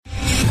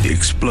The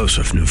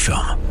explosive new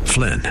film,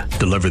 Flynn,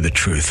 deliver the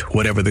truth,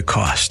 whatever the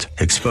cost,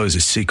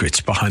 exposes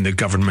secrets behind the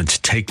government's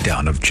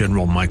takedown of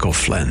General Michael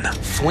Flynn.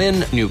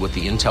 Flynn knew what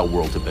the intel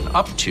world had been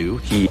up to.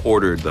 He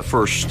ordered the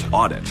first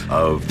audit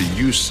of the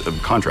use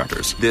of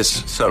contractors.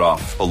 This set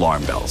off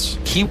alarm bells.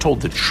 He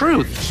told the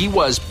truth. He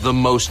was the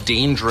most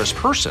dangerous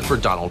person for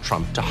Donald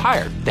Trump to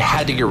hire. They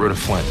had to get rid of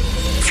Flynn.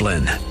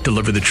 Flynn,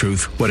 deliver the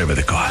truth, whatever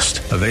the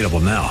cost. Available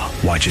now.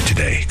 Watch it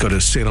today. Go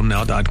to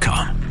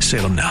salemnow.com.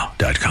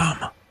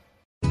 salemnow.com.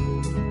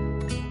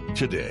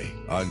 Today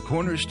on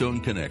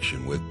Cornerstone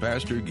Connection with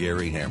Pastor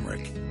Gary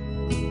Hamrick.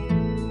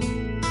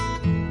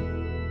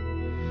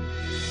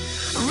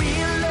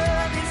 Real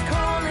love is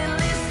calling,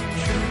 listen,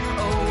 truth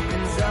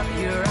opens up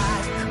your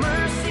eyes.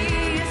 Mercy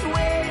is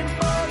waiting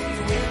for you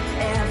with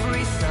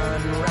every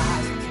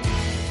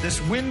sunrise.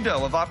 This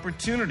window of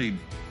opportunity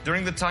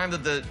during the time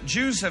that the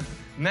Jews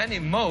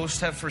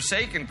most have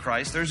forsaken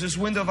Christ, there's this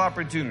window of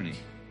opportunity.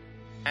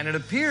 And it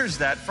appears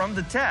that from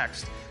the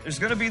text, there's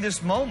going to be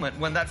this moment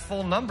when that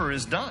full number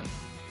is done.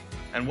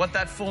 And what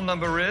that full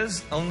number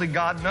is, only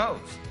God knows.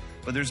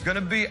 But there's going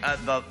to be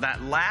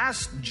that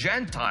last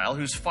Gentile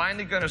who's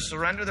finally going to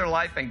surrender their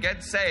life and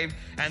get saved,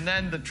 and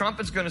then the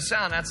trumpet's going to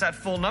sound. That's that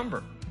full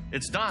number.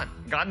 It's done.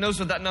 God knows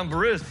what that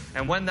number is.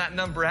 And when that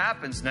number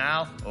happens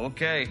now,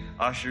 okay,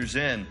 ushers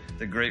in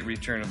the great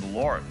return of the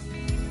Lord.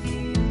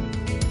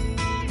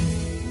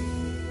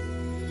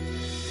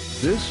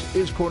 This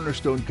is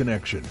Cornerstone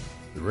Connection,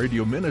 the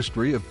radio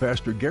ministry of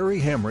Pastor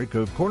Gary Hamrick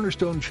of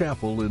Cornerstone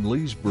Chapel in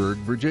Leesburg,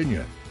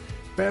 Virginia.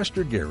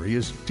 Pastor Gary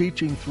is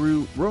teaching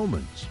through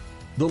Romans.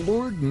 The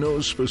Lord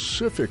knows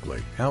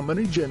specifically how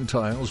many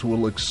Gentiles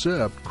will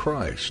accept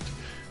Christ.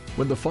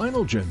 When the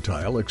final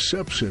Gentile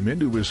accepts him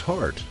into his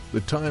heart,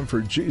 the time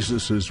for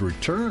Jesus'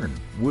 return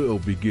will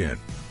begin.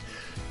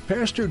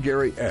 Pastor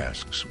Gary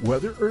asks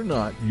whether or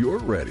not you're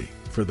ready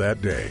for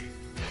that day.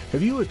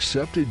 Have you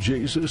accepted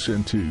Jesus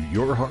into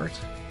your heart?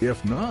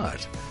 If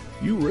not,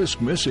 you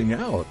risk missing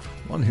out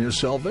on his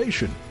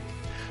salvation.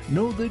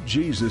 Know that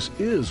Jesus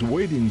is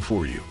waiting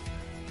for you.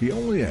 He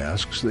only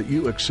asks that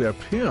you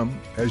accept him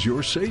as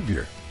your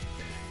Savior.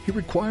 He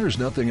requires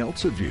nothing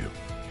else of you.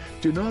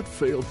 Do not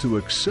fail to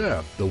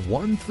accept the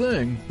one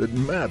thing that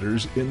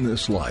matters in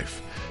this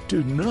life.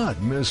 Do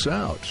not miss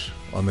out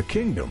on the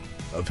kingdom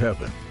of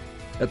heaven.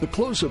 At the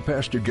close of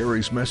Pastor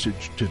Gary's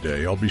message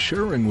today, I'll be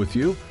sharing with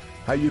you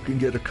how you can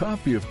get a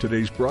copy of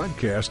today's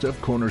broadcast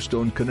of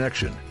Cornerstone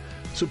Connection.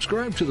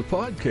 Subscribe to the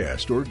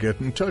podcast or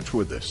get in touch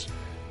with us.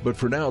 But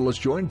for now, let's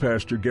join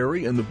Pastor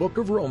Gary in the book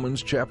of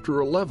Romans, chapter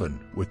 11,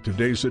 with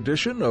today's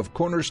edition of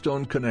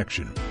Cornerstone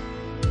Connection.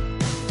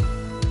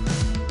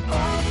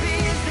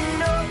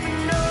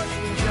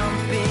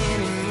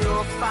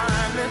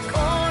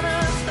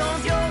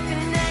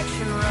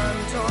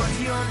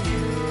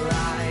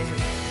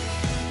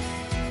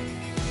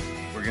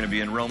 We're going to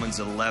be in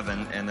Romans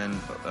 11, and then,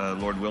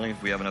 Lord willing,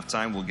 if we have enough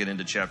time, we'll get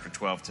into chapter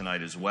 12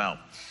 tonight as well.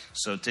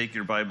 So take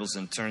your Bibles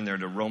and turn there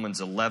to Romans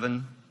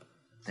 11.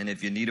 And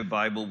if you need a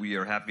Bible, we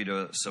are happy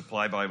to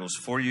supply Bibles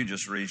for you.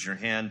 Just raise your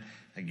hand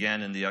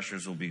again, and the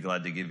ushers will be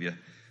glad to give you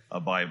a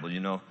Bible. You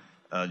know,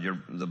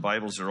 the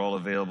Bibles are all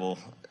available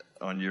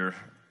on your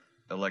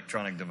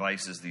electronic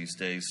devices these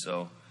days,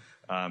 so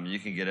you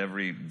can get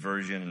every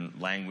version and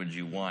language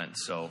you want.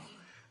 So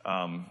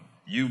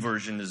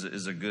YouVersion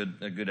is a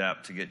good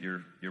app to get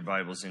your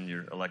Bibles in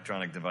your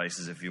electronic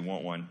devices if you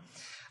want one.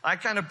 I'm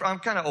kind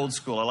of old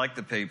school. I like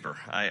the paper.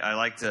 I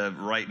like to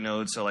write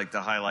notes. I like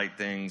to highlight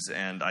things,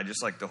 and I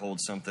just like to hold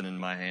something in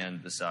my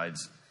hand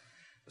besides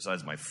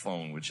my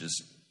phone, which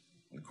is,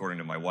 according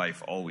to my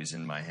wife, always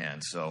in my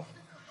hand. So,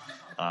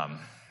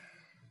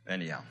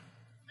 anyhow.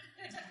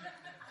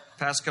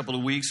 Past couple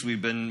of weeks, we've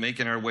been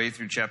making our way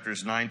through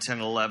chapters 9, 10,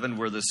 and 11,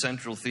 where the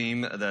central theme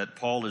that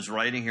Paul is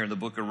writing here in the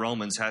book of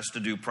Romans has to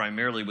do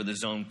primarily with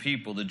his own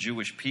people, the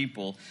Jewish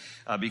people,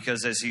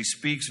 because as he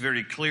speaks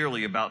very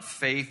clearly about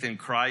faith in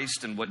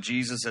Christ and what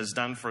Jesus has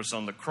done for us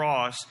on the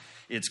cross,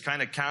 it's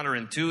kind of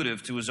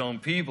counterintuitive to his own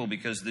people,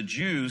 because the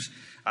Jews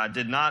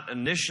did not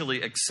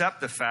initially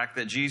accept the fact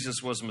that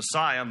Jesus was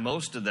Messiah,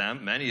 most of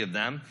them, many of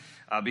them,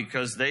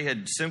 because they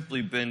had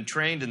simply been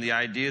trained in the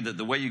idea that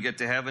the way you get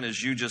to heaven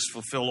is you just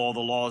fulfill all the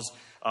laws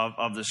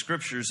of the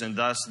Scriptures, and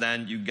thus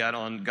then you get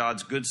on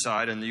God's good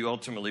side and you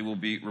ultimately will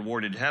be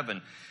rewarded in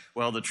heaven.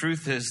 Well, the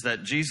truth is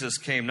that Jesus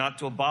came not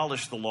to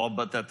abolish the law,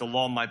 but that the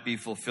law might be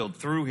fulfilled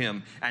through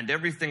him. And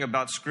everything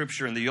about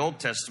Scripture in the Old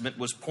Testament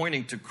was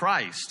pointing to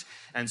Christ.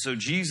 And so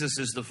Jesus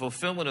is the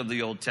fulfillment of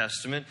the Old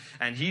Testament,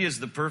 and he is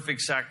the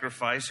perfect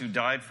sacrifice who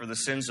died for the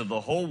sins of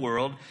the whole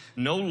world.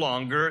 No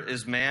longer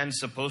is man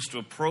supposed to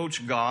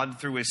approach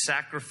God through a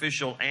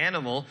sacrificial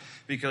animal,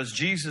 because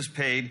Jesus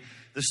paid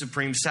the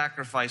supreme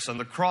sacrifice on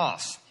the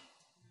cross.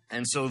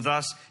 And so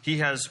thus he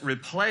has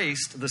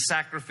replaced the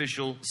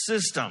sacrificial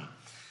system.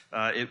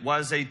 It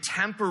was a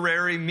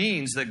temporary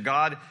means that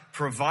God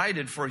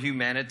provided for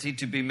humanity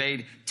to be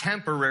made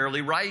temporarily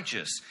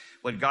righteous.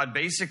 What God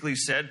basically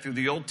said through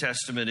the Old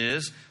Testament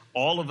is,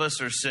 All of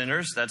us are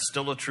sinners. That's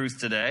still a truth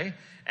today.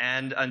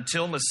 And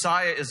until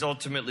Messiah is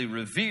ultimately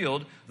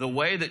revealed, the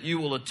way that you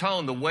will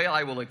atone, the way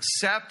I will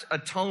accept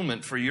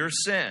atonement for your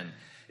sin,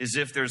 is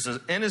if there's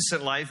an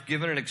innocent life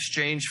given in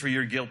exchange for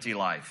your guilty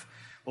life.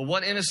 Well,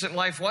 what innocent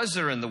life was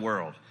there in the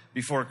world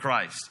before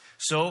Christ?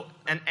 So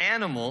an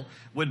animal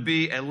would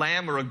be, a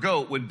lamb or a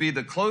goat would be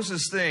the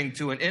closest thing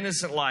to an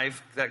innocent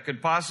life that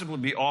could possibly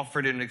be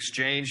offered in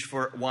exchange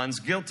for one's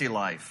guilty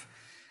life.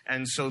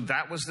 And so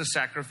that was the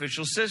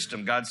sacrificial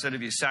system. God said,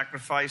 if you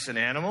sacrifice an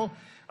animal,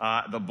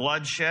 the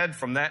blood shed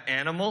from that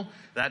animal,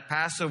 that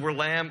Passover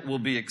lamb will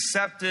be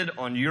accepted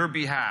on your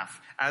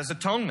behalf as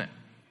atonement.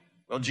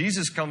 Well,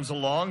 Jesus comes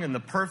along in the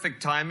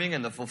perfect timing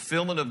and the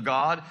fulfillment of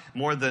God.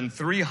 More than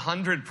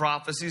 300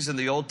 prophecies in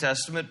the Old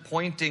Testament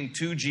pointing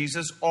to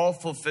Jesus, all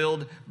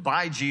fulfilled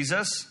by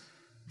Jesus.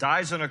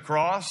 Dies on a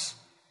cross.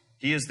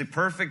 He is the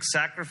perfect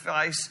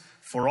sacrifice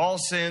for all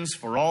sins,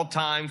 for all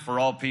time, for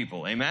all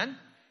people. Amen?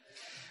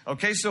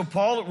 Okay, so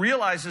Paul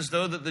realizes,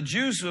 though, that the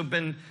Jews who have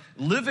been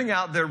living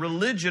out their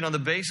religion on the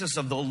basis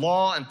of the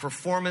law and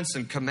performance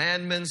and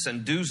commandments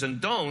and do's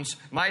and don'ts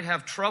might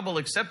have trouble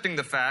accepting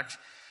the fact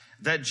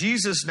that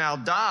Jesus now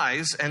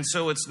dies, and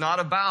so it's not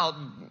about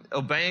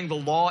obeying the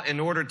law in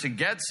order to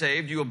get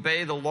saved. You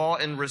obey the law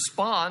in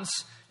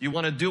response. You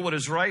want to do what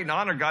is right and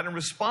honor God in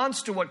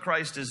response to what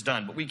Christ has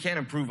done, but we can't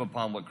improve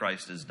upon what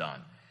Christ has done.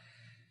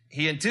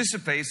 He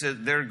anticipates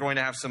that they're going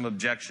to have some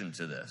objection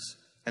to this.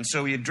 And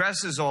so he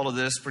addresses all of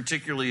this,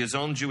 particularly his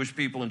own Jewish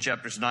people, in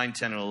chapters 9,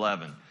 10, and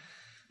 11.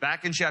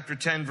 Back in chapter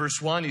 10,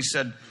 verse 1, he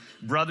said,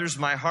 "Brothers,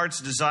 my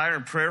heart's desire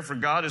and prayer for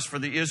God is for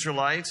the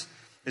Israelites,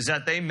 is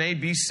that they may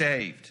be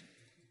saved."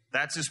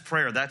 That's his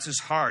prayer. That's his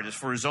heart. It's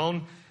for his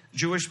own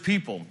Jewish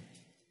people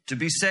to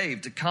be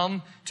saved, to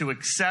come to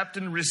accept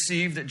and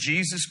receive that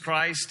Jesus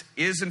Christ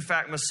is in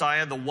fact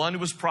Messiah, the one who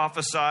was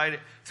prophesied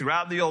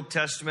throughout the Old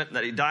Testament,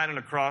 that he died on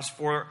a cross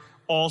for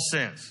all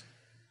sins.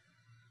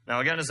 Now,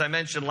 again, as I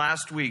mentioned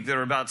last week, there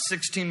are about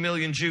 16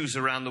 million Jews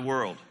around the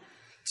world.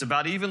 It's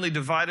about evenly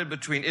divided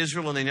between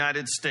Israel and the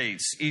United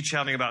States, each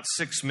having about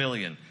 6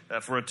 million,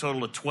 for a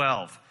total of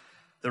 12.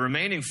 The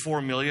remaining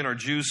 4 million are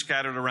Jews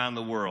scattered around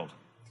the world.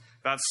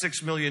 About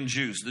 6 million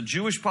Jews. The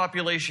Jewish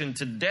population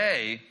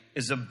today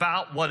is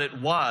about what it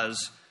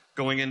was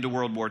going into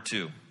World War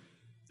II.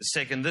 It's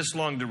taken this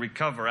long to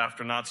recover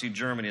after Nazi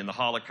Germany and the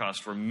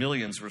Holocaust, where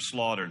millions were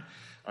slaughtered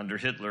under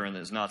Hitler and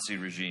his Nazi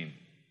regime.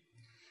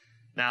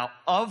 Now,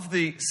 of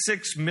the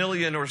 6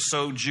 million or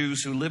so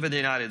Jews who live in the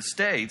United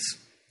States,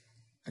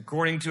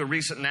 according to a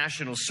recent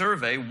national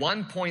survey,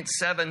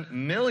 1.7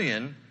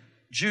 million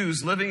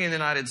Jews living in the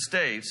United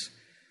States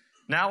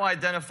now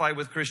identify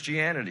with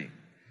Christianity.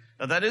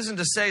 Now, that isn't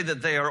to say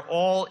that they are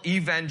all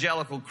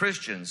evangelical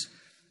Christians,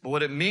 but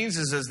what it means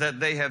is that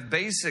they have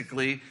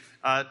basically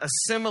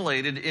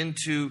assimilated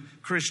into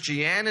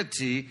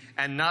Christianity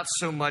and not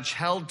so much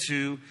held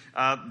to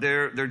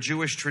their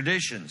Jewish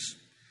traditions.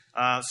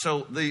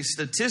 So the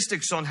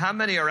statistics on how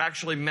many are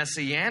actually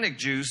Messianic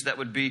Jews, that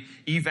would be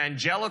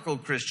evangelical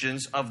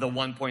Christians, of the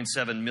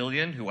 1.7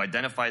 million who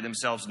identify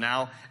themselves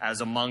now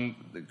as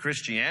among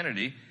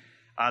Christianity,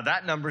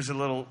 that number is a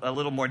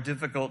little more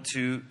difficult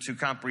to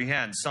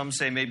comprehend. Some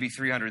say maybe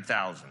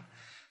 300,000.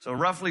 So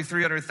roughly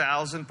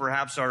 300,000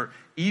 perhaps are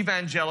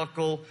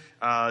evangelical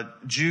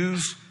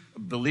Jews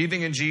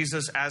believing in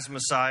Jesus as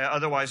Messiah,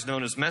 otherwise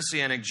known as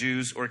Messianic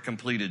Jews or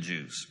completed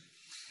Jews.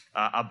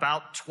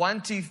 About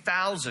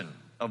 20,000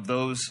 of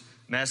those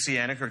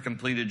Messianic or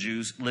completed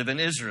Jews live in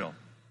Israel.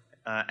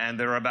 And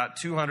there are about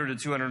 200 to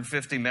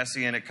 250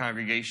 Messianic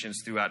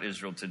congregations throughout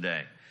Israel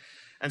today.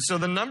 And so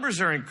the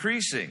numbers are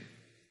increasing.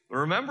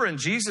 Remember, in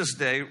Jesus'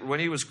 day, when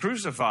he was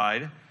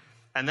crucified,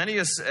 and then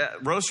he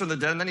rose from the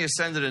dead, and then he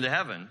ascended into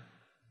heaven,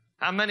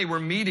 how many were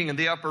meeting in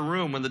the upper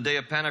room when the day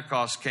of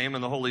Pentecost came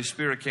and the Holy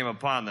Spirit came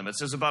upon them? It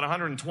says about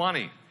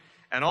 120.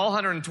 And all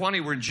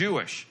 120 were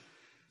Jewish.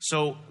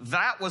 So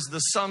that was the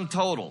sum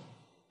total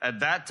at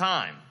that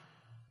time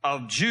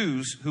of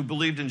Jews who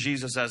believed in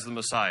Jesus as the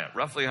Messiah,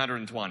 roughly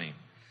 120.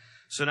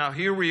 So now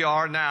here we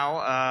are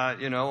now,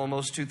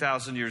 almost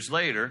 2,000 years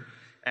later,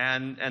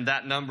 and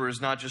that number is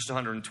not just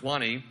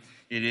 120.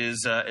 It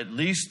is at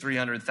least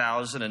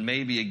 300,000, and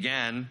maybe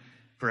again,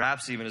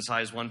 perhaps even as high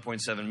as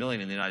 1.7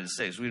 million in the United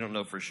States. We don't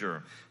know for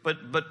sure. But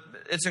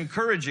it's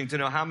encouraging to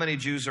know how many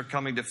Jews are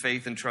coming to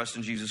faith and trust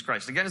in Jesus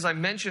Christ. Again, as I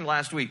mentioned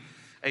last week,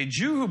 a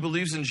Jew who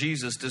believes in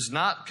Jesus does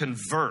not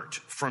convert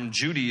from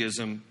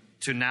Judaism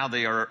to now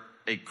they are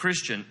a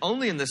Christian,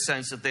 only in the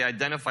sense that they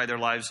identify their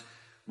lives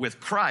with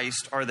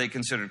Christ are they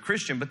considered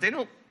Christian, but they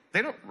don't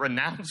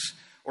renounce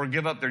or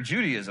give up their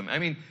Judaism. I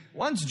mean,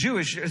 one's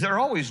Jewish, they're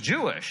always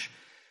Jewish.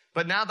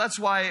 But now that's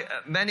why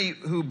many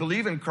who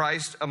believe in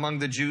Christ among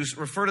the Jews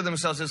refer to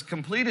themselves as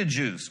completed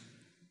Jews,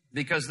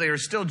 because they are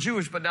still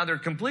Jewish, but now they're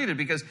completed,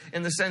 because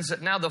in the sense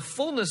that now the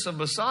fullness of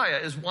Messiah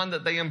is one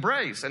that they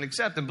embrace and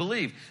accept and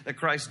believe that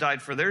Christ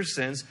died for their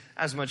sins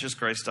as much as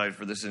Christ died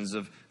for the sins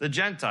of the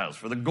Gentiles,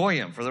 for the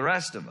Goyim, for the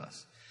rest of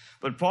us.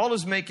 But Paul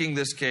is making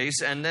this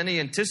case, and then he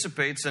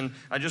anticipates, and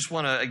I just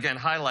want to, again,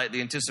 highlight the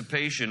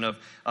anticipation of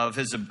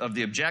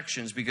the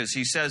objections, because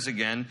he says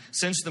again,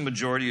 since the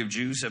majority of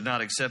Jews have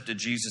not accepted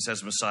Jesus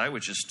as Messiah,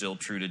 which is still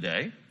true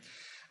today,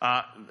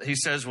 he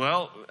says,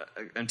 well,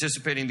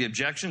 anticipating the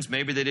objections,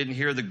 maybe they didn't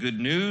hear the good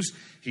news.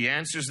 He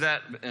answers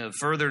that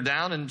further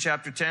down in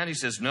chapter 10. He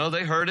says, no,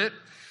 they heard it.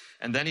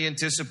 And then he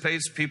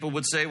anticipates people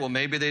would say, well,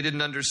 maybe they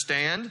didn't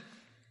understand.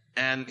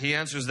 And he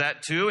answers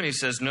that too, and he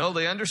says, no,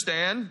 they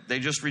understand. They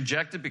just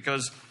reject it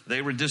because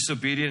they were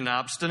disobedient and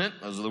obstinate.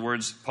 Those are the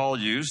words Paul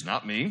used,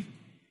 not me,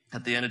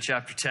 at the end of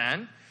chapter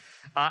 10.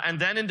 And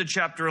then into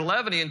chapter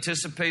 11, he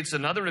anticipates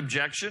another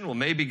objection. Well,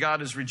 maybe God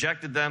has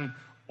rejected them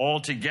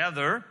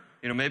altogether.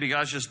 Maybe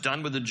God's just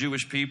done with the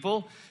Jewish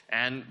people.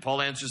 And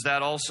Paul answers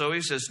that also.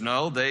 He says,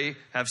 no, they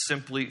have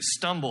simply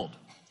stumbled.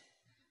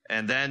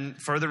 And then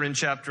further in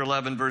chapter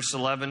 11, verse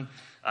 11,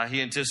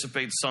 he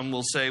anticipates some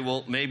will say,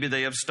 well, maybe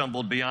they have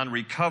stumbled beyond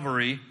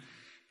recovery.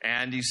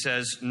 And he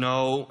says,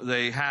 no,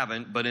 they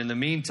haven't. But in the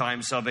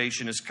meantime,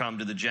 salvation has come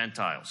to the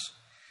Gentiles.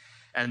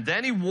 And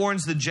then he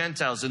warns the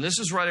Gentiles. And this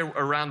is right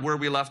around where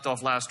we left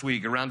off last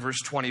week, around verse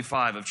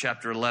 25 of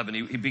chapter 11.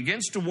 He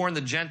begins to warn the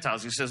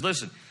Gentiles. He says,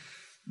 listen,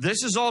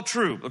 this is all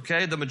true,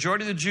 okay? The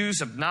majority of the Jews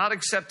have not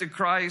accepted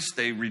Christ.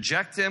 They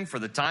reject him for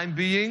the time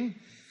being.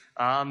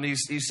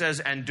 He says,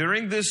 and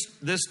during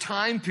this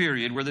time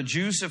period where the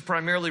Jews have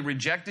primarily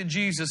rejected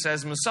Jesus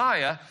as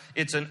Messiah,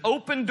 it's an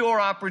open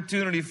door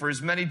opportunity for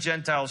as many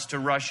Gentiles to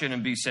rush in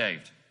and be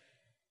saved.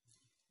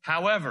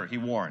 However, he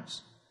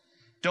warns,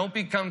 don't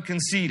become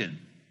conceited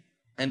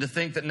and to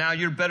think that now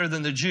you're better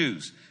than the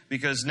Jews,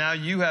 because now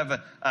you have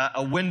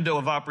a window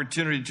of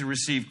opportunity to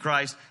receive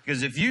Christ.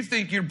 Because if you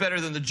think you're better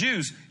than the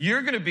Jews,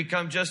 you're going to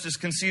become just as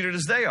conceited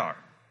as they are,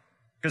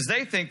 because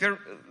they think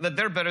that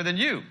they're better than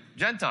you,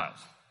 Gentiles.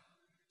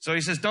 So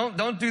he says,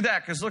 don't do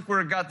that, because look where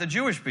it got the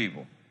Jewish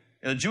people.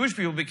 The Jewish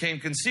people became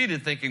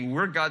conceited, thinking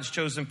we're God's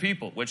chosen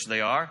people, which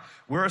they are.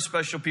 We're a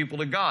special people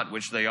to God,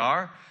 which they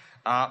are.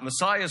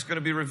 Messiah is going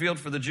to be revealed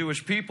for the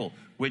Jewish people,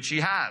 which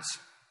he has.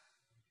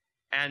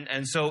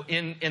 And so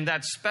in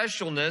that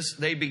specialness,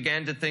 they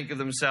began to think of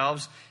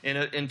themselves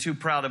in too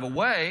proud of a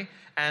way,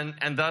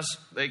 and thus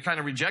they kind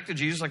of rejected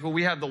Jesus, like, well,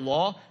 we have the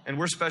law, and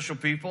we're special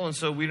people, and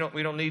so we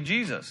don't need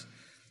Jesus.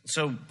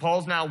 So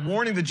Paul's now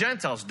warning the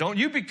Gentiles, don't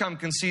you become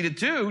conceited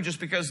too, just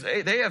because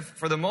they have,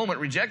 for the moment,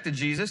 rejected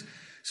Jesus.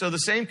 So the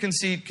same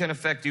conceit can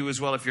affect you as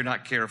well if you're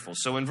not careful.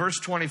 So in verse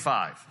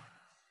 25,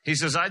 he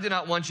says, I do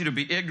not want you to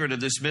be ignorant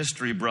of this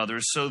mystery,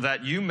 brothers, so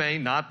that you may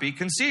not be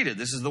conceited.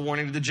 This is the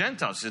warning to the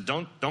Gentiles. He says,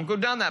 don't go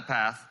down that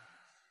path.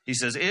 He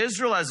says,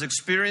 Israel has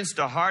experienced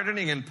a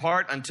hardening in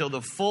part until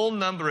the full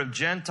number of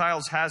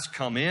Gentiles has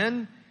come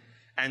in,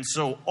 and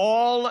so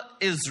all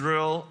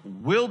Israel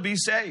will be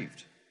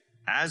saved.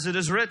 As it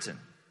is written,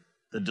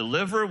 the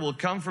deliverer will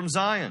come from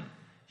Zion.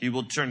 He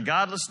will turn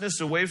godlessness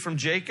away from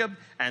Jacob,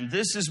 and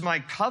this is my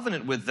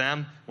covenant with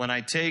them when I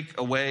take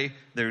away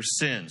their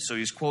sins. So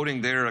he's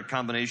quoting there a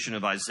combination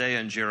of Isaiah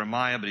and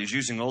Jeremiah, but he's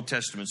using Old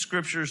Testament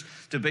scriptures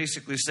to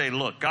basically say,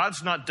 look,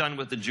 God's not done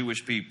with the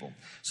Jewish people.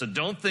 So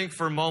don't think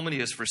for a moment he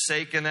has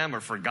forsaken them or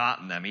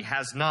forgotten them. He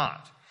has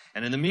not.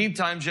 And in the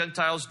meantime,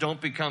 Gentiles,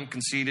 don't become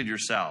conceited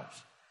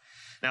yourselves.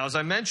 Now, as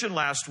I mentioned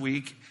last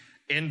week,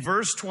 in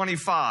verse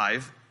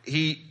 25,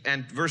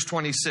 and verse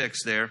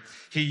 26 there,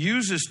 he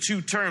uses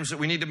two terms that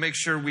we need to make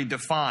sure we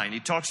define. He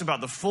talks about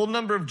the full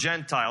number of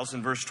Gentiles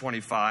in verse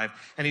 25,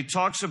 and he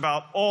talks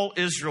about all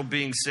Israel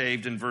being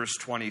saved in verse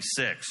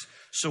 26.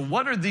 So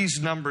what are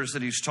these numbers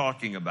that he's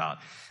talking about?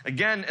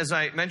 Again, as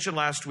I mentioned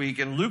last week,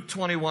 in Luke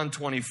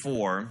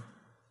 21:24,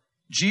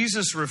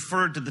 Jesus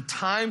referred to the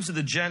times of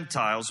the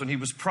Gentiles when he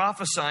was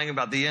prophesying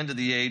about the end of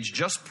the age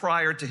just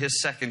prior to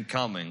his second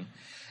coming.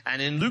 And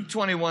in Luke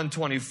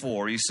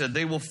 21:24, he said,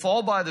 they will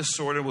fall by the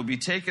sword and will be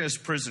taken as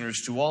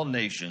prisoners to all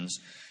nations.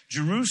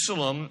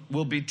 Jerusalem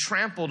will be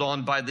trampled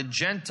on by the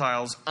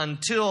Gentiles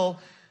until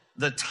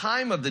the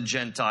time of the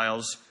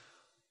Gentiles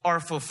are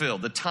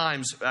fulfilled. The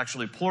times,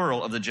 actually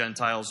plural, of the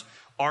Gentiles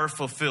are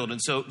fulfilled.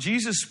 And so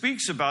Jesus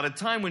speaks about a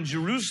time when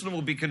Jerusalem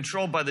will be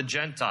controlled by the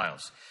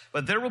Gentiles.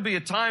 But there will be a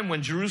time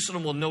when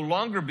Jerusalem will no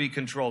longer be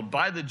controlled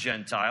by the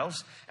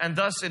Gentiles, and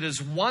thus it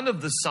is one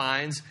of the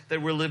signs that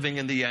we're living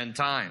in the end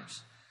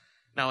times.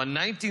 Now, in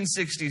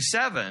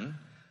 1967,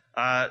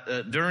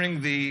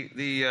 during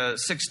the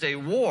Six-Day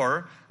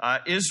War,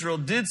 Israel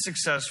did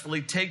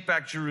successfully take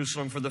back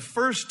Jerusalem for the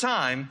first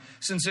time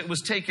since it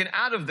was taken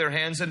out of their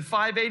hands in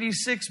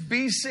 586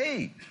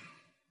 BC.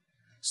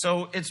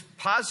 So it's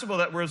possible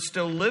that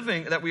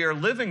we are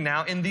living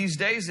now in these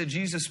days that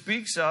Jesus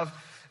speaks of,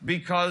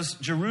 because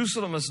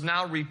Jerusalem is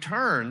now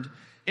returned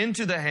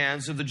into the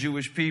hands of the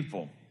Jewish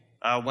people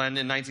when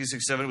in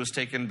 1967 it was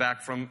taken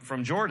back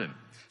from Jordan.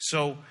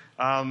 So,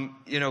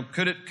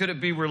 could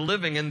it be we're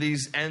living in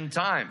these end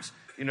times?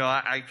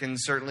 I can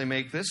certainly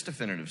make this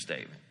definitive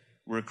statement.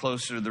 We're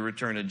closer to the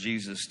return of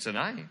Jesus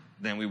tonight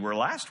than we were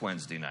last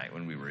Wednesday night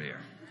when we were here.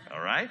 all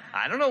right?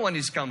 I don't know when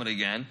he's coming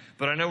again,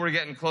 but I know we're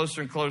getting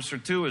closer and closer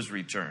to his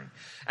return.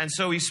 And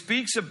so he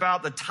speaks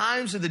about the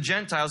times of the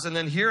Gentiles, and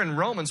then here in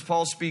Romans,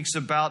 Paul speaks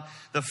about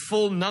the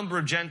full number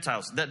of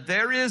Gentiles, that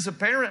there is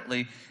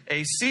apparently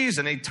a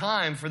season, a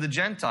time for the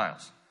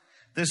Gentiles.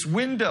 This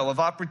window of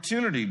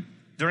opportunity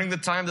during the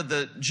time that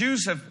the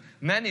Jews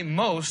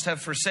most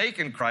have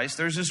forsaken Christ,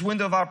 there's this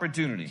window of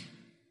opportunity.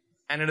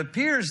 And it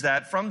appears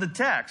that from the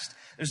text,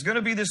 there's going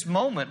to be this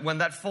moment when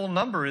that full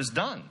number is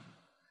done.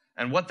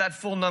 And what that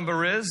full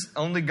number is,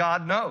 only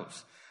God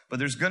knows. But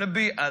there's going to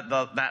be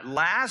that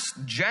last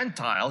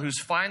Gentile who's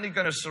finally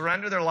going to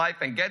surrender their life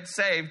and get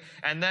saved,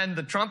 and then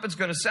the trumpet's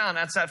going to sound.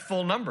 That's that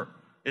full number.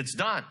 It's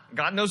done.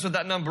 God knows what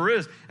that number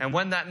is. And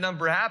when that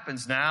number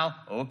happens, now,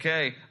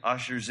 okay,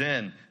 ushers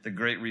in the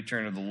great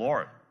return of the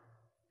Lord.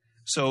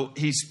 So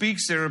he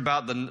speaks there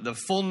about the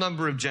full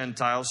number of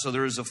Gentiles. So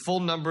there is a full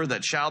number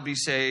that shall be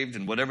saved,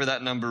 and whatever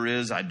that number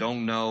is, I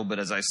don't know. But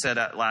as I said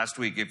last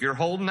week, if you're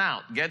holding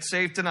out, get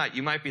saved tonight.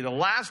 You might be the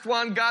last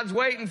one God's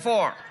waiting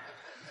for.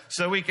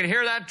 So we can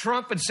hear that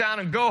trumpet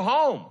sound and go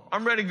home.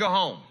 I'm ready to go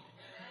home.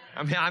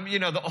 I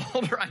mean, the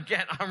older I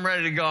get, I'm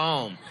ready to go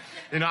home.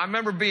 I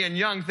remember being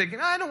young thinking,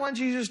 I don't want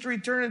Jesus to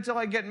return until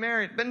I get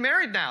married. Been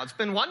married now. It's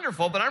been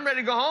wonderful, but I'm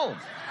ready to go home.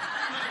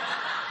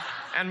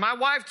 And my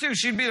wife, too,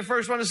 she'd be the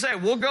first one to say,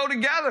 we'll go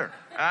together.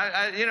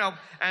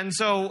 And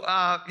so,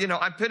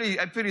 I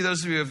pity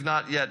those of you who have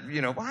not yet,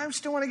 well, I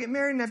still want to get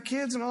married and have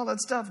kids and all that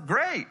stuff.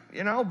 Great,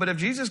 but if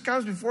Jesus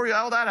comes before you,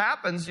 all that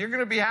happens, you're going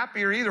to be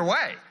happier either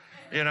way,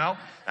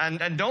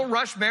 And don't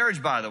rush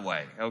marriage, by the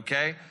way,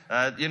 okay?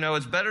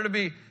 It's better to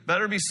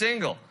be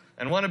single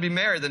and want to be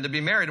married than to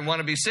be married and want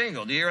to be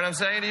single. Do you hear what I'm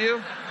saying to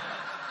you?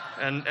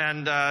 And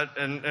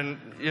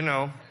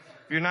if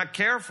you're not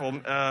careful,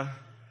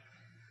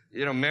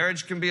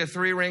 marriage can be a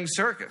 3-ring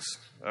circus,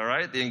 all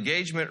right? The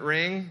engagement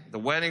ring, the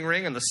wedding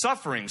ring, and the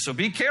suffering. So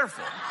be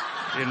careful,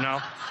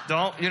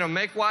 Don't,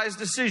 make wise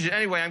decisions.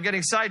 Anyway, I'm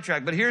getting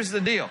sidetracked, but here's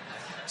the deal.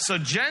 So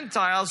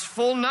Gentiles,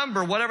 full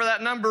number, whatever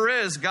that number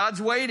is,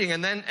 God's waiting,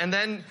 and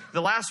then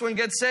the last one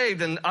gets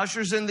saved and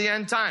ushers in the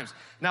end times.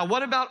 Now,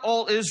 what about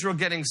all Israel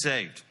getting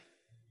saved?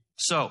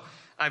 So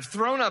I've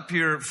thrown up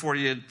here for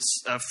you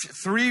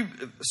 3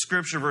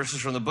 scripture verses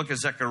from the book of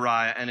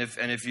Zechariah, and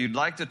if you'd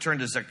like to turn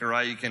to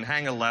Zechariah, you can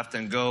hang a left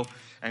and go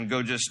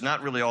just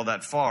not really all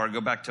that far.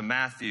 Go back to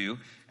Matthew,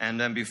 and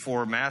then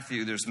before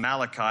Matthew, there's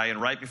Malachi, and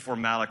right before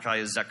Malachi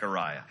is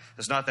Zechariah.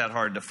 It's not that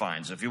hard to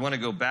find. So if you want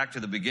to go back to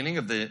the beginning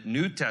of the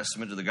New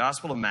Testament, to the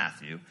Gospel of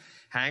Matthew,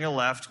 hang a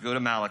left, go to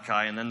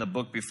Malachi, and then the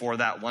book before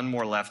that, one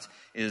more left,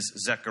 is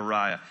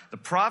Zechariah. The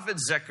prophet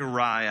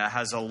Zechariah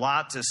has a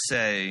lot to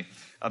say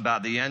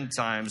about the end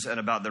times and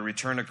about the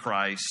return of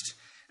Christ.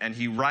 And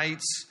he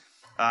writes,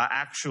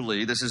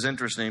 actually, this is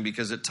interesting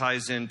because it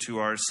ties into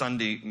our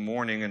Sunday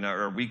morning and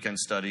our weekend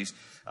studies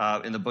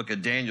in the book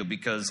of Daniel,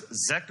 because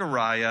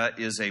Zechariah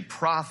is a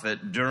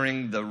prophet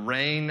during the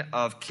reign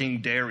of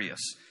King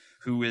Darius,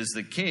 who is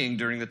the king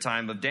during the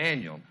time of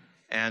Daniel.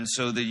 And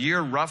so the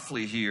year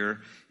roughly here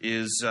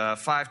is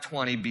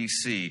 520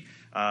 BC.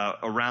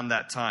 Around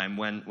that time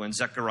when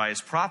Zechariah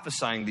is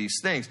prophesying these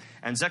things.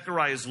 And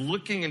Zechariah is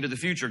looking into the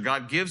future.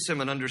 God gives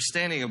him an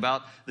understanding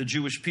about the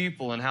Jewish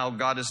people and how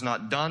God is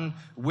not done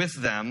with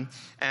them.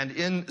 And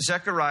in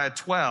Zechariah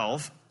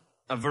 12,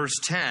 verse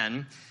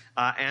 10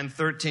 and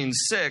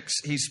 13:6,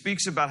 he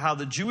speaks about how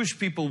the Jewish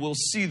people will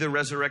see the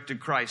resurrected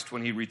Christ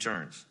when he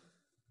returns.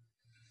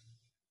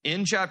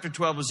 In chapter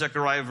 12 of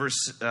Zechariah,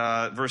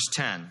 verse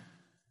 10,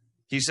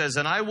 he says,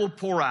 and I will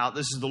pour out,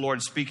 this is the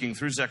Lord speaking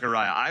through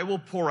Zechariah, I will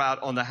pour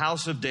out on the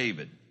house of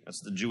David,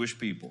 that's the Jewish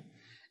people,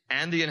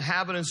 and the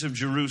inhabitants of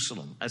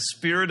Jerusalem, a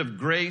spirit of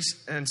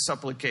grace and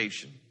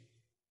supplication.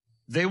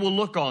 They will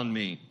look on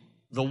me,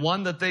 the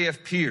one that they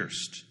have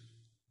pierced,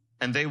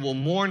 and they will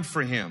mourn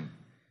for him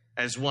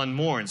as one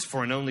mourns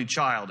for an only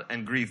child,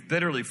 and grieve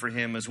bitterly for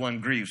him as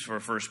one grieves for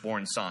a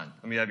firstborn son.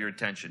 Let me have your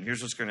attention.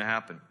 Here's what's going to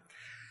happen.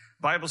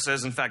 Bible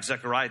says, in fact,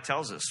 Zechariah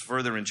tells us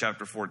further in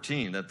chapter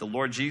 14 that the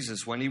Lord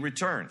Jesus, when he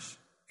returns,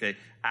 okay,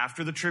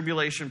 after the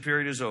tribulation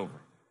period is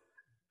over,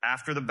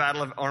 after the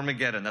battle of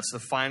Armageddon, that's the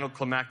final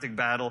climactic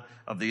battle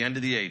of the end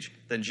of the age,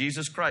 then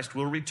Jesus Christ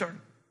will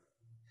return.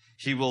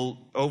 He will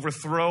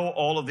overthrow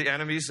all of the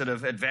enemies that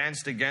have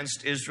advanced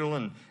against Israel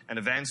and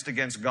advanced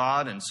against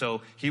God, and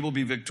so he will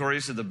be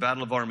victorious at the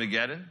battle of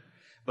Armageddon.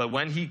 But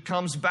when he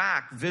comes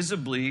back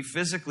visibly,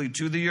 physically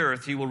to the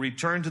earth, he will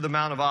return to the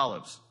Mount of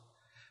Olives.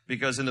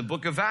 Because in the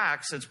book of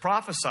Acts, it's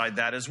prophesied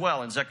that as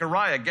well. And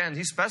Zechariah, again,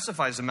 he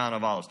specifies the Mount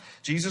of Olives.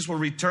 Jesus will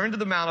return to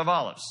the Mount of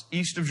Olives,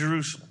 east of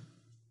Jerusalem.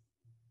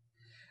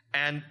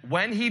 And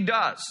when he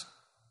does,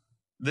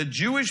 the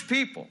Jewish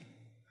people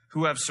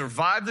who have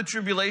survived the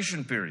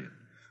tribulation period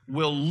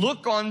will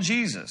look on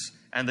Jesus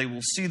and they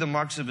will see the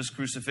marks of his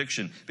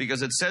crucifixion.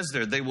 Because it says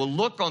there, they will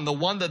look on the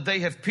one that they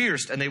have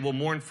pierced and they will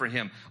mourn for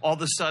him. All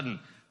of a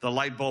sudden, the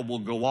light bulb will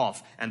go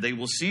off and they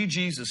will see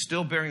Jesus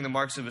still bearing the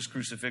marks of his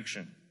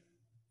crucifixion.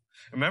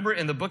 Remember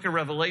in the book of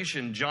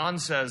Revelation, John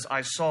says,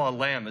 I saw a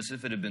lamb as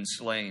if it had been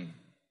slain.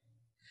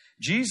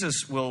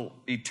 Jesus will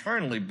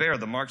eternally bear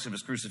the marks of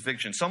his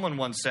crucifixion. Someone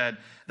once said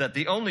that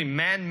the only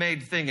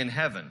man-made thing in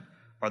heaven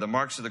are the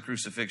marks of the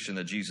crucifixion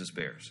that Jesus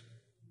bears.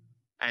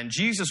 And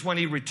Jesus, when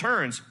he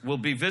returns, will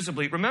be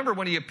visibly... Remember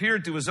when he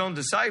appeared to his own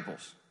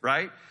disciples,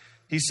 right?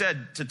 He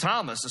said to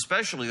Thomas,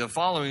 especially the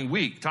following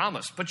week,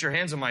 Thomas, put your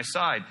hands on my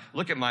side.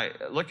 Look at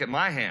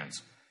my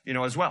hands,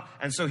 as well.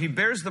 And so he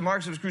bears the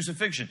marks of his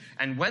crucifixion.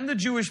 And when the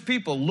Jewish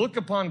people look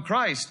upon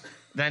Christ,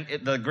 then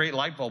the great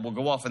light bulb will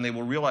go off and they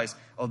will realize,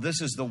 oh,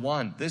 this is the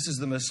one. This is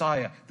the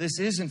Messiah. This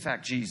is, in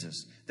fact,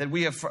 Jesus that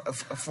we have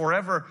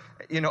forever,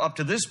 up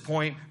to this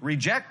point,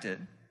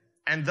 rejected.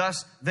 And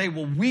thus they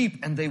will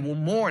weep and they will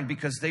mourn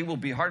because they will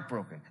be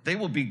heartbroken. They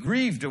will be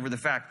grieved over the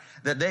fact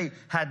that they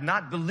had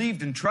not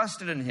believed and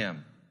trusted in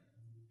him.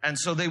 And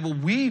so they will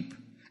weep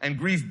and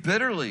grieve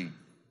bitterly.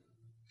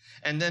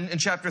 And then in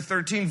chapter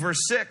 13, verse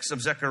 6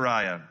 of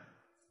Zechariah,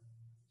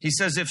 he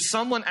says, if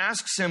someone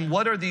asks him,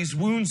 what are these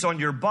wounds on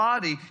your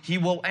body? He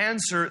will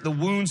answer, the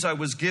wounds I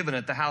was given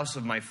at the house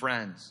of my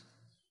friends.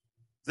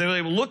 They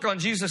will look on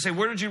Jesus and say,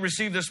 where did you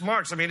receive this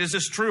marks? Is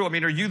this true?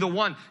 Are you the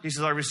one? He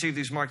says, I received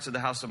these marks at the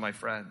house of my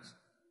friends.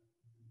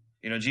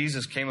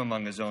 Jesus came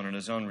among his own and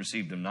his own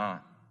received him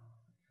not.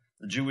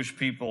 The Jewish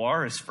people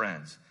are his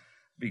friends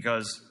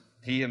because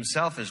he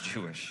himself is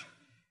Jewish.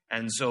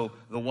 And so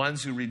the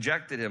ones who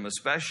rejected him,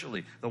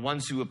 especially the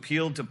ones who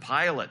appealed to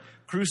Pilate,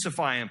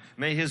 crucify him.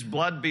 May his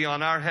blood be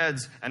on our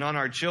heads and on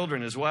our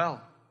children as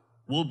well.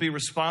 We'll be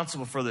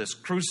responsible for this.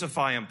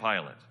 Crucify him,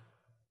 Pilate.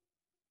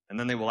 And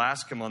then they will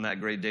ask him on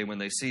that great day when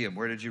they see him,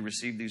 where did you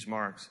receive these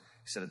marks?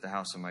 He said, at the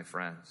house of my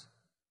friends.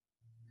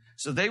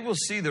 So they will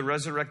see the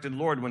resurrected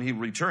Lord when he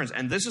returns.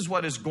 And this is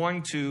what is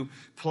going to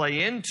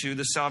play into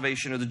the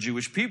salvation of the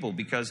Jewish people,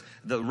 because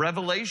the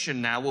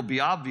revelation now will be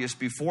obvious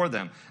before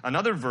them.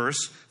 Another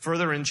verse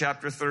further in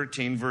chapter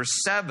 13, verse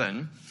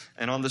 7,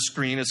 and on the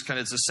screen it's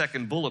the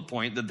second bullet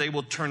point, that they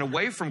will turn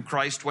away from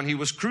Christ when he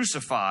was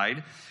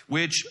crucified,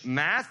 which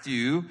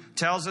Matthew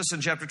tells us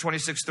in chapter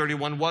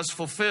 26:31 was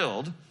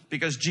fulfilled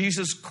because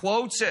Jesus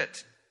quotes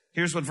it.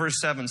 Here's what verse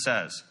 7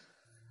 says.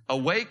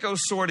 Awake, O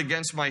sword,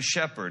 against my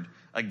shepherd,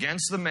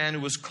 against the man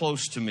who is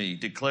close to me,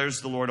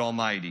 declares the Lord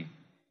Almighty.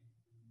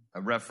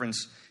 A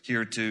reference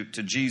here to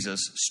Jesus.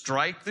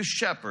 Strike the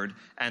shepherd,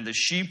 and the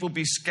sheep will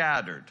be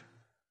scattered,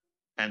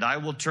 and I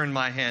will turn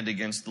my hand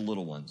against the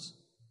little ones.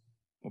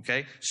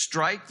 Okay?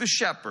 Strike the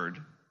shepherd,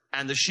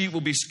 and the sheep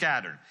will be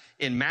scattered.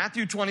 In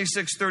Matthew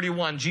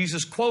 26:31,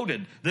 Jesus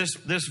quoted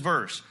this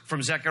verse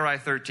from Zechariah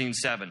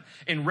 13:7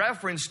 in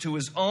reference to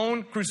his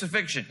own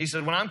crucifixion. He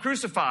said, when I'm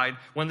crucified,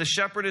 when the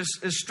shepherd is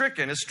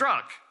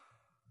struck,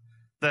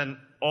 then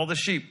all the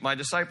sheep, my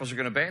disciples, are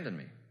going to abandon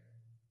me.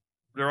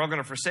 They're all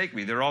going to forsake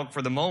me. They're all,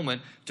 for the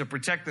moment, to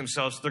protect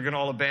themselves, they're going to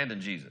all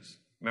abandon Jesus.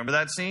 Remember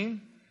that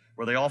scene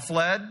where they all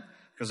fled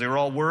because they were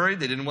all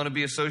worried? They didn't want to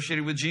be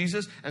associated with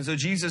Jesus. And so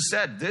Jesus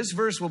said, this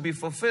verse will be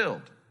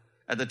fulfilled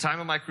at the time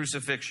of my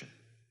crucifixion.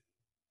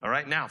 All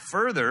right, now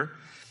further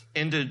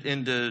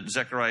into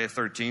Zechariah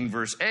 13,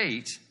 verse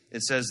 8,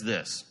 it says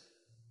this.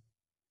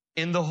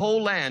 In the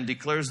whole land,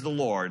 declares the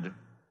Lord,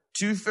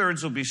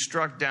 2/3 will be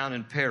struck down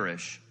and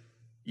perish,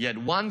 yet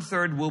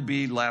 1/3 will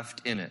be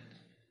left in it.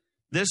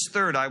 This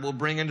third I will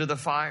bring into the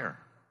fire.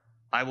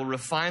 I will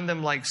refine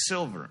them like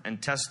silver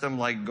and test them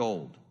like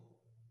gold.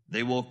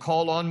 They will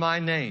call on my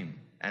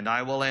name, and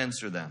I will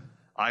answer them.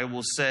 I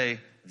will say,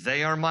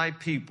 they are my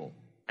people,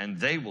 and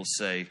they will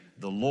say,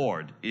 the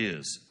Lord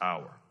is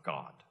our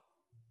God.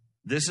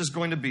 This is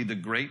going to be the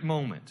great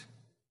moment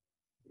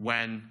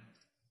when,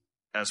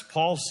 as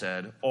Paul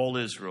said, all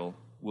Israel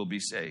will be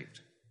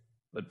saved.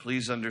 But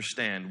please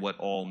understand what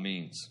all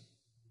means.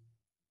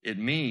 It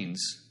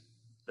means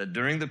that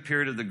during the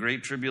period of the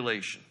Great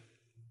Tribulation,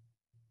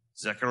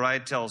 Zechariah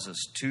tells us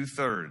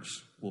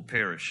 2/3 will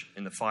perish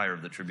in the fire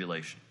of the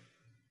tribulation.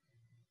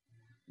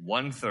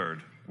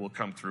 1/3 will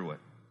come through it.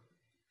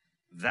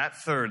 That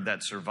third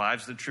that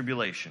survives the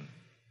tribulation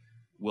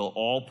will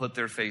all put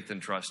their faith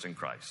and trust in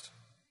Christ.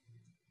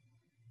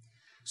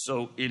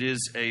 So it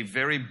is a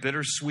very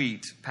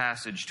bittersweet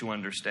passage to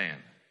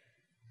understand.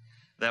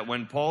 That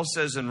when Paul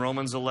says in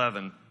Romans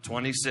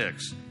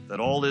 11:26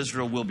 that all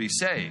Israel will be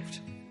saved,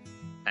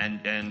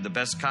 and the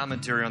best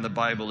commentary on the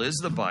Bible is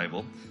the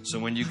Bible, so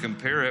when you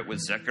compare it with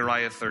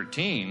Zechariah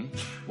 13,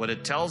 what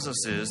it tells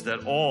us is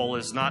that all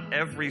is not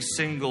every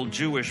single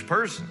Jewish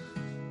person.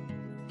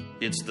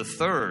 It's the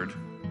third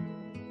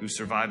who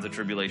survived the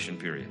tribulation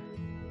period.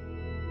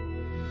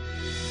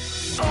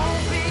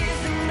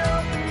 Open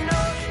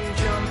ocean,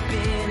 jump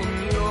in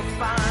and you'll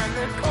find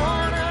the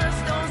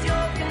cornerstone's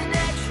your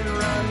connection.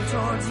 Run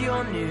towards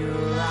your new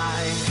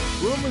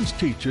life. Romans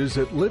teaches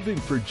that living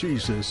for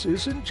Jesus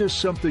isn't just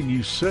something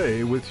you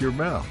say with your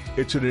mouth.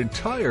 It's an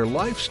entire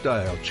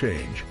lifestyle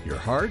change. Your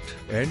heart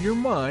and your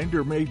mind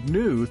are made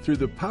new through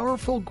the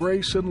powerful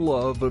grace and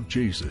love of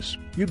Jesus.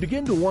 You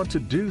begin to want to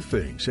do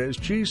things as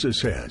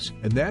Jesus has,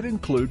 and that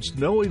includes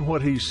knowing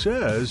what He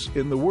says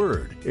in the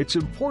Word. It's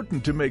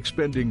important to make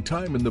spending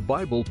time in the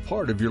Bible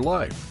part of your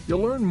life.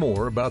 You'll learn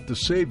more about the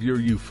Savior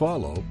you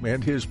follow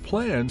and His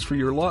plans for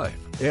your life.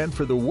 and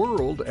for the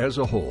world as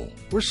a whole.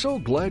 We're so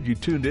glad you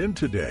tuned in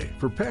today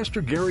for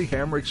Pastor Gary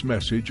Hamrick's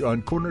message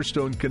on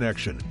Cornerstone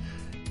Connection.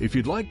 If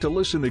you'd like to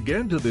listen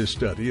again to this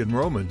study in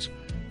Romans,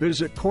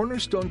 visit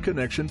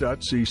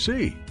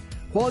cornerstoneconnection.cc.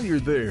 While you're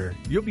there,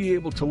 you'll be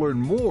able to learn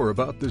more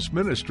about this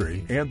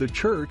ministry and the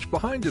church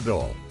behind it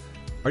all.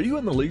 Are you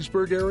in the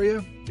Leesburg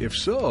area? If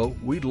so,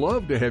 we'd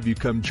love to have you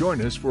come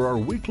join us for our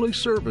weekly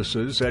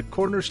services at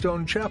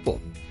Cornerstone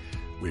Chapel.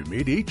 We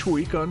meet each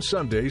week on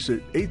Sundays at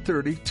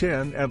 8:30,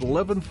 10, and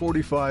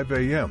 11:45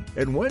 a.m.,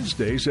 and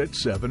Wednesdays at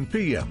 7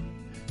 p.m.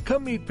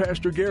 Come meet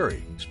Pastor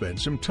Gary,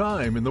 spend some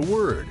time in the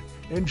Word,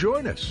 and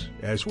join us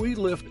as we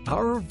lift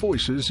our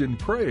voices in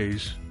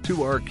praise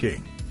to our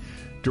King.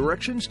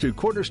 Directions to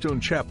Cornerstone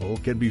Chapel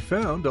can be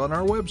found on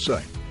our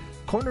website,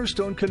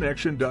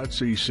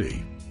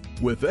 cornerstoneconnection.cc.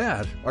 With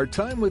that, our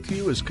time with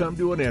you has come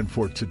to an end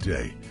for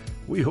today.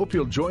 We hope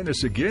you'll join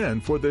us again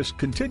for this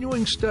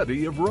continuing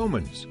study of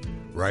Romans,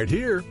 right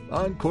here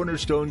on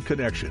Cornerstone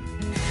Connection.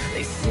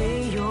 They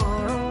say you're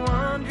a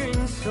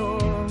wandering soul,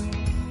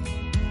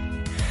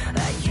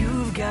 that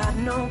you've got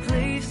no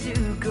place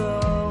to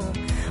go,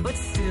 but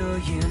still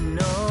you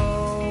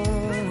know,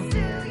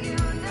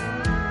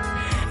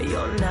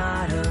 you're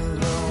not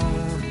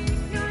alone.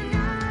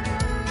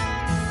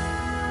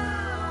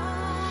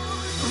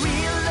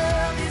 Real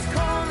love is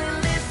calling,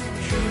 listen,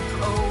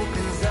 truth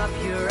opens up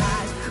your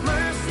eyes.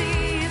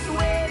 Mercy is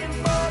waiting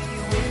for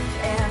you with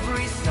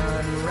every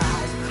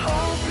sunrise.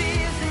 Hope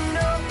is an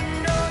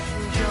open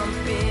ocean,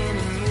 jump in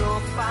and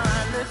you'll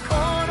find the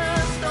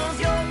cornerstones,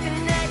 your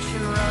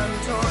connection, run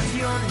towards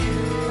your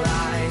new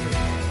life.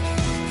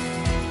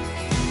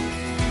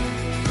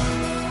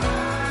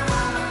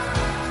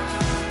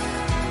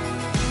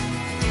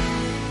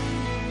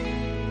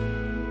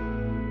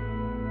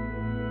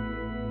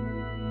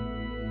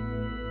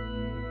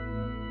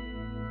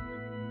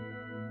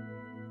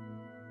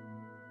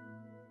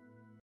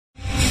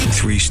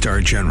 Three-star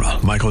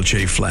General Michael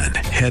J. Flynn,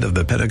 head of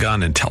the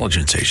Pentagon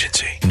Intelligence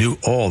Agency, knew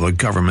all the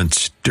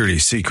government's dirty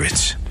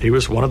secrets. He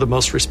was one of the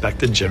most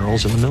respected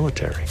generals in the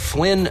military.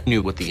 Flynn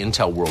knew what the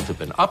intel world had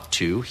been up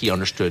to. He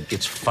understood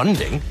its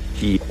funding.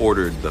 He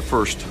ordered the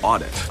first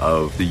audit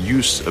of the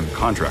use of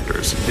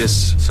contractors.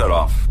 This set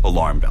off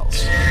alarm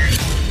bells.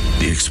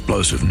 The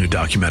explosive new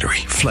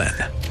documentary, Flynn,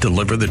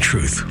 Deliver the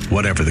Truth,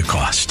 Whatever the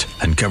Cost,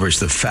 uncovers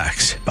the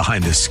facts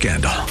behind this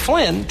scandal.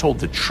 Flynn told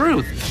the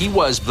truth. He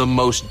was the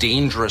most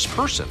dangerous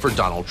person for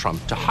Donald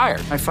Trump to hire.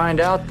 I find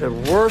out the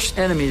worst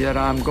enemy that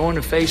I'm going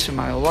to face in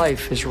my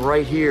life is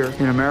right here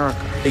in America.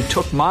 They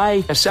took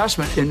my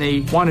assessment and they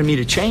wanted me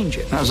to change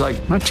it. And I was like,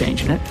 I'm not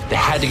changing it. They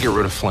had to get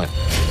rid of Flynn.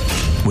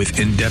 With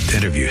in-depth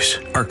interviews,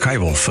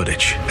 archival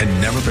footage,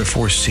 and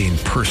never-before-seen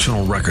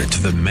personal records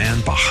of the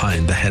man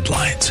behind the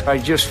headlines. I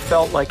just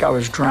felt like I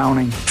was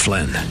drowning.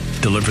 Flynn,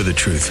 Deliver the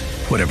Truth,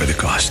 Whatever the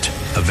Cost.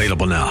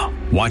 Available now.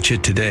 Watch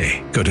it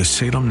today. Go to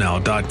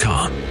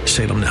salemnow.com.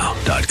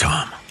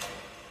 salemnow.com.